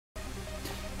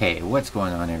Hey, what's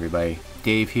going on everybody?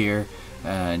 Dave here,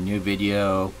 new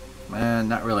video,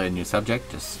 not really a new subject,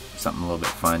 just something a little bit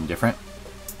fun, different.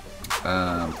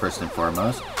 First and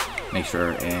foremost, make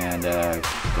sure and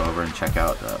go over and check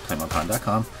out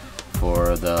playmocon.com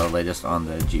for the latest on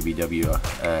the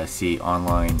GBWC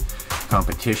online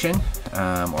competition,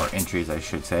 or entries I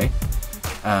should say.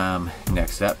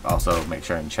 Next up, also make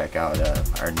sure and check out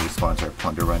our new sponsor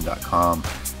plunderrun.com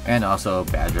and also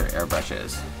Badger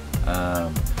Airbrushes.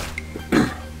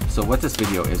 So what this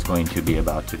video is going to be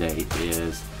about today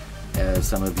is, as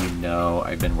some of you know,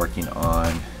 I've been working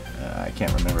on, I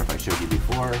can't remember if I showed you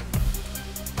before,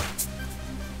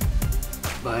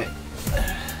 but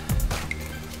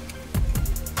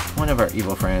one of our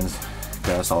evil friends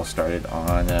got us all started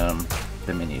on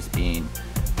the minis,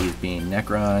 these being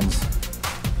Necrons.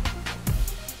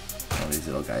 All these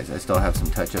little guys. I still have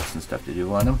some touch-ups and stuff to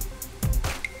do on them.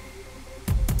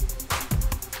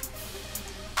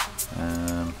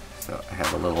 So I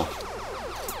have a little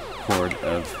horde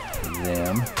of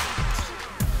them.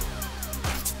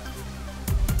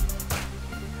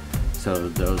 So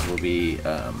those will be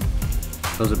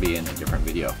in a different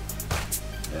video.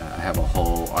 I have a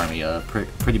whole army,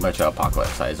 pretty much an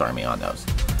apocalypse-sized army on those,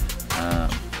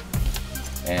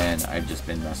 and I've just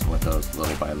been messing with those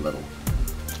little by little.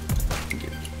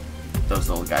 Get those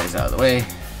little guys out of the way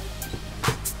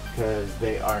because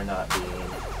they are not being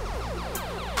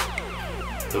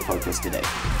the focus today.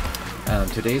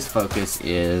 Today's focus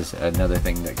is another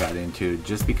thing that got into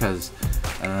just because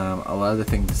a lot of the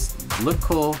things look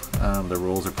cool. The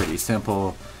rules are pretty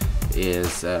simple.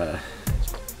 As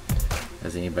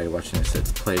anybody watching this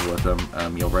that's played with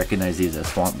them, you'll recognize these as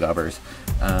swamp gobbers.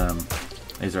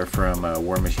 These are from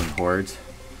War Machine Hordes.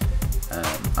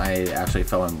 I actually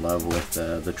fell in love with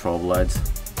the Troll Bloods,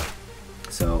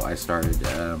 so I started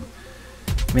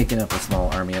making up a small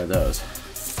army of those.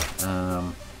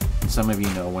 Some of you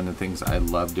know one of the things I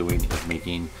love doing is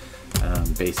making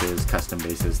bases, custom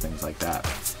bases, things like that.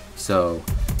 So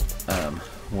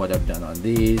what I've done on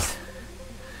these,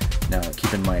 now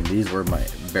keep in mind these were my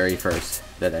very first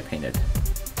that I painted.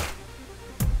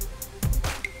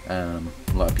 A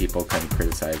lot of people kind of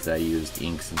criticize that I used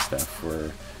inks and stuff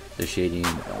for the shading.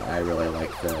 I really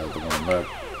like the one look.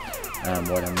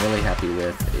 What I'm really happy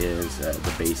with is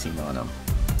the basing on them.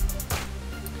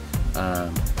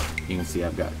 You can see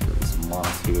I've got this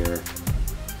moss here,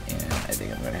 and I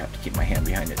think I'm going to have to keep my hand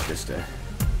behind it just to,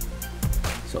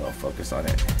 so I'll focus on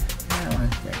it.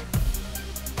 Okay.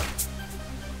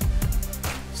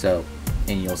 So,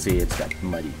 and you'll see it's got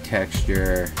muddy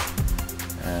texture.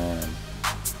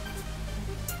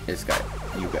 It's got,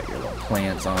 you've got your little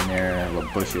plants on there,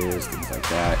 little bushes, things like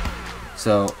that.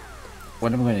 So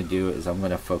what I'm going to do is I'm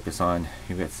going to focus on,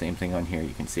 you've got the same thing on here.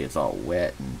 You can see it's all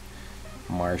wet and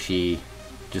marshy,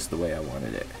 just the way I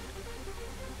wanted it.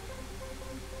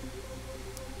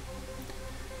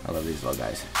 I love these little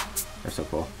guys. They're so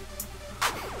cool.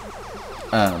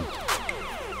 And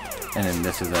then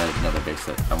this is another base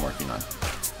that I'm working on.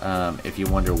 If you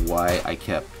wonder why I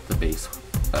kept the base,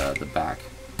 the back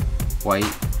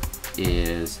white,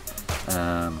 is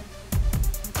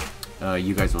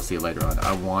you guys will see it later on.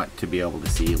 I want to be able to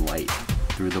see light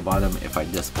through the bottom if I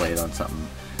display it on something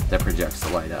that projects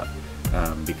the light up,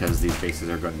 because these bases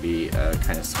are going to be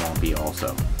kind of swampy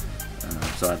also.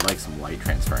 So I'd like some light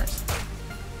transference.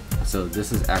 So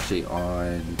this is actually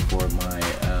on for my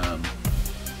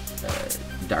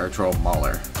Dire Troll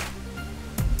Mauler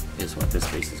is what this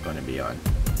base is going to be on,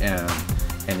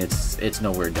 and it's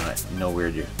nowhere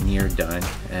near done.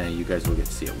 You guys will get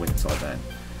to see it when it's all done.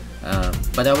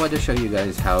 But I wanted to show you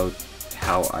guys how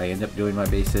I end up doing my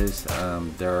bases.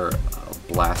 They're a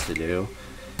blast to do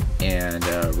and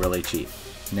really cheap.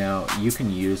 Now you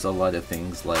can use a lot of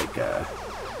things like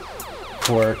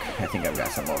cork. I think I've got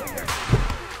some over here.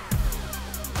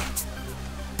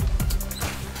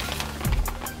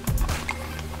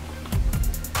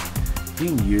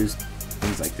 You can use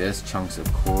things like this, chunks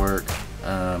of cork.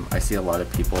 I see a lot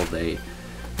of people, they'll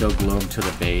glue them to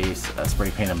the base,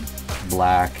 spray paint them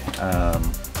black,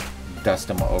 dust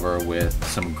them over with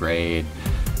some grade,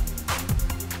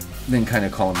 then kind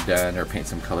of call them done or paint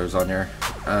some colors on there.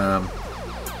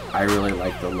 I really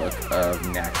like the look of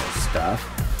natural stuff.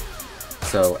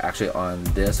 So actually on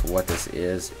this, what this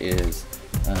is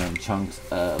chunks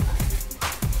of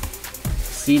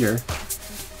cedar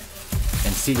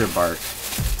and cedar bark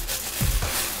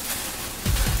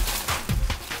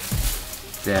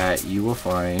that you will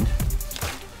find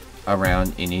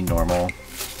around any normal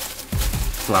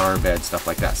flower bed, stuff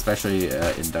like that, especially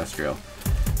industrial.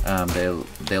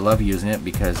 They love using it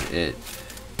because it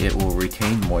will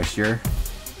retain moisture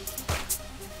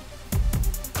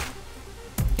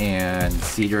and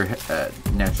cedar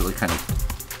naturally kind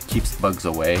of keeps bugs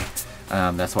away.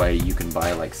 That's why you can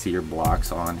buy like cedar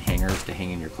blocks on hangers to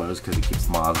hang in your clothes, because it keeps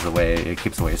moths away, it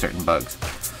keeps away certain bugs.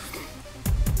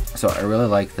 So I really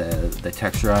like the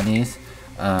texture on these.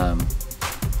 I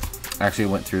actually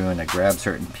went through and I grabbed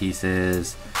certain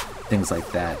pieces, things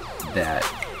like that, that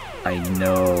I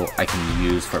know I can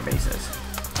use for bases.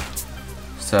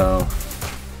 So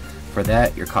for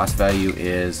that, your cost value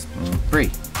is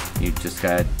free. You just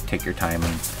gotta take your time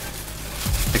and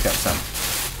pick up some.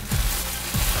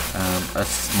 A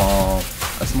small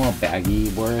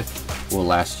baggie worth will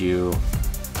last you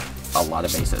a lot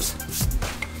of bases.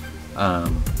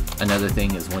 Another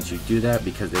thing is, once you do that,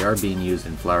 because they are being used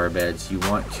in flower beds, you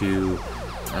want to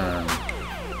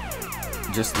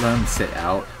just let them sit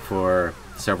out for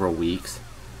several weeks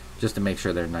just to make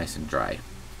sure they're nice and dry.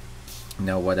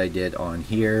 Now what I did on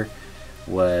here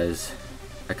was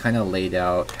I kind of laid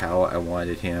out how I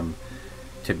wanted him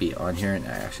to be on here, and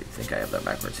I actually think I have that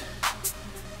backwards.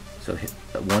 So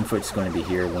one foot's going to be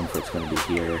here, one foot's going to be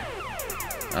here.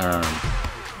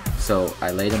 So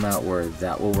I laid them out where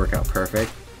that will work out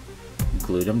perfect,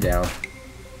 glued them down,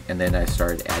 and then I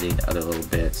started adding other little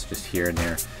bits just here and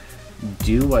there.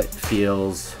 Do what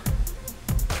feels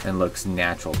and looks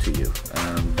natural to you.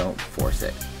 Don't force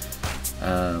it.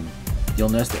 You'll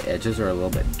notice the edges are a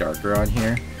little bit darker on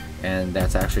here, and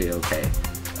that's actually okay.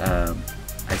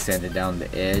 I sanded down the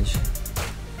edge,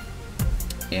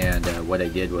 and what I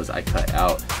did was I cut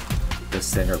out the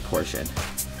center portion,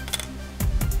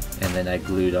 and then I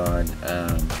glued on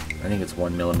I think it's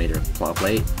 1mm claw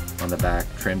plate on the back,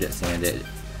 trimmed it, sanded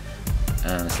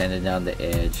down the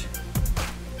edge,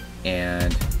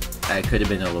 and I could have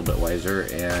been a little bit wiser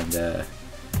and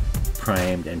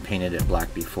primed and painted it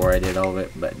black before I did all of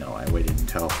it, but no, I waited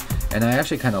until, and I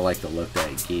actually kind of like the look that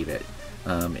I gave it.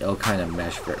 It'll kind of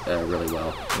mesh really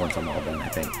well once I'm all done, I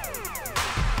think.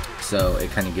 So it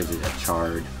kind of gives it a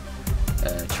charred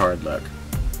look.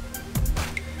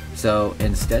 So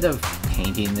instead of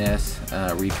painting this,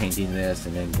 repainting this,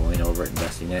 and then going over it and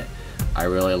dusting it, I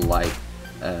really like,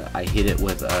 I hit it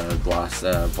with a gloss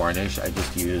varnish. I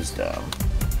just used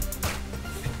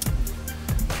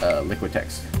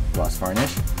Liquitex gloss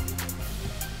varnish.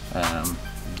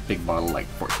 Big bottle, like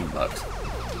 14 bucks.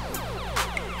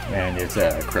 And it's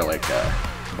acrylic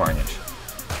varnish.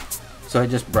 So I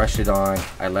just brushed it on,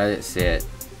 I let it sit,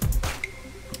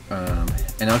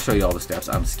 and I'll show you all the steps.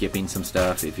 I'm skipping some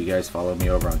stuff. If you guys follow me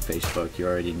over on Facebook, you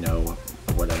already know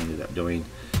what I ended up doing.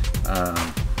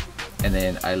 And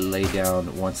then I laid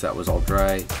down, once that was all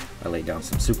dry, I laid down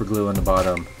some super glue on the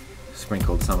bottom,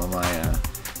 sprinkled some of my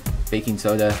baking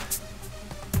soda,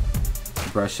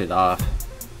 brushed it off.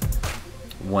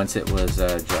 Once it was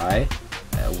dry,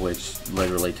 which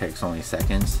literally takes only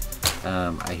seconds,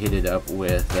 I hit it up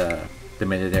with the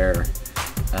Minute Air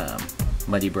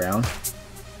Muddy Brown,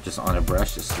 just on a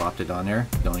brush, just slopped it on there.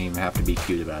 Don't even have to be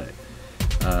cute about it.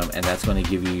 And that's going to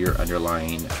give you your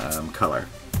underlying color.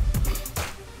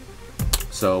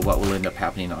 So what will end up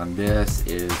happening on this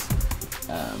is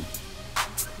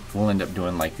we'll end up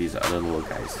doing like these other little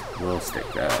guys. We'll stick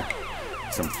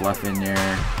some fluff in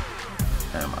there.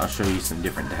 I'll show you some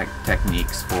different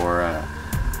techniques for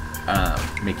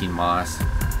making moss.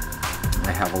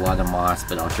 I have a lot of moss,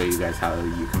 but I'll show you guys how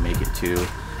you can make it too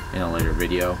in a later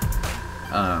video.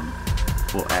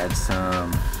 We'll add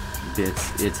some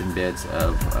bits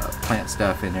of plant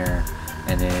stuff in there,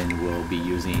 and then we'll be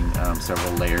using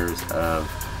several layers of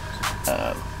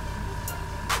I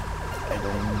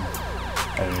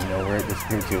don't even know where it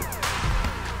disappeared to.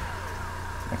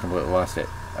 I completely lost it.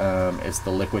 It's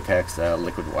the Liquitex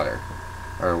liquid water,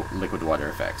 or liquid water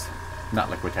effects. Not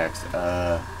Liquitex,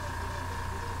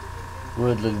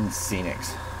 Woodland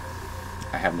Scenics.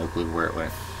 I have no clue where it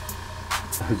went.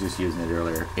 I was just using it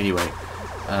earlier. Anyway,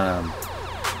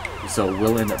 so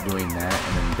we'll end up doing that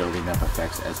and then building up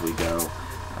effects as we go.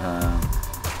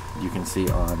 You can see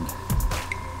on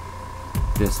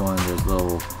this one, there's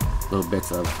little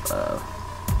bits of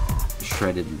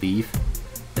shredded leaf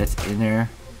that's in there.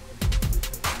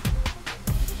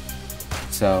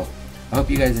 So I hope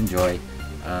you guys enjoy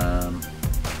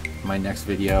my next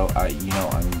video. I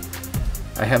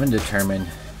haven't determined.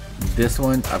 This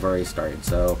one I've already started,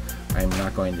 so I'm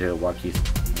not going to walk you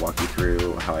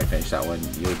through how I finish that one.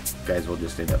 You guys will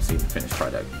just end up seeing the finished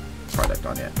product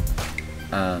on it.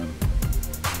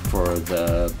 For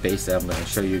the base that I'm going to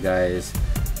show you guys,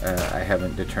 I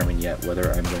haven't determined yet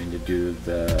whether I'm going to do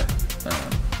the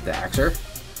axer,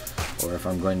 or if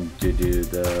I'm going to do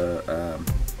the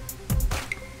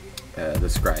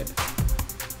scribe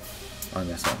on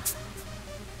this one.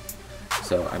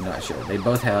 so I'm not sure. They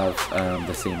both have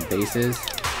the same bases.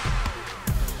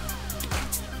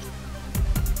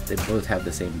 They both have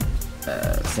the same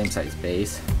size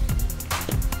base.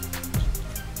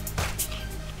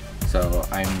 So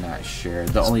I'm not sure.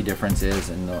 The only difference is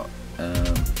in the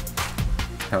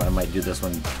how I might do this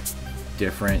one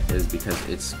different is because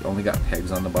it's only got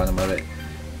pegs on the bottom of it.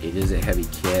 It is a heavy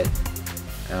kit,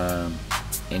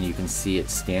 and you can see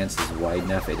its stance is wide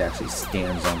enough. It actually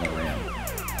stands on the rim.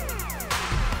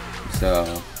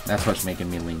 So that's what's making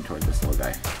me lean toward this little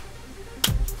guy.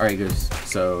 Alright guys,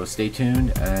 so stay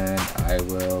tuned and I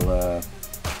will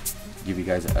give you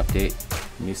guys an update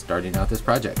on me starting out this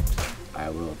project. I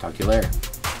will talk to you later.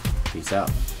 Peace out.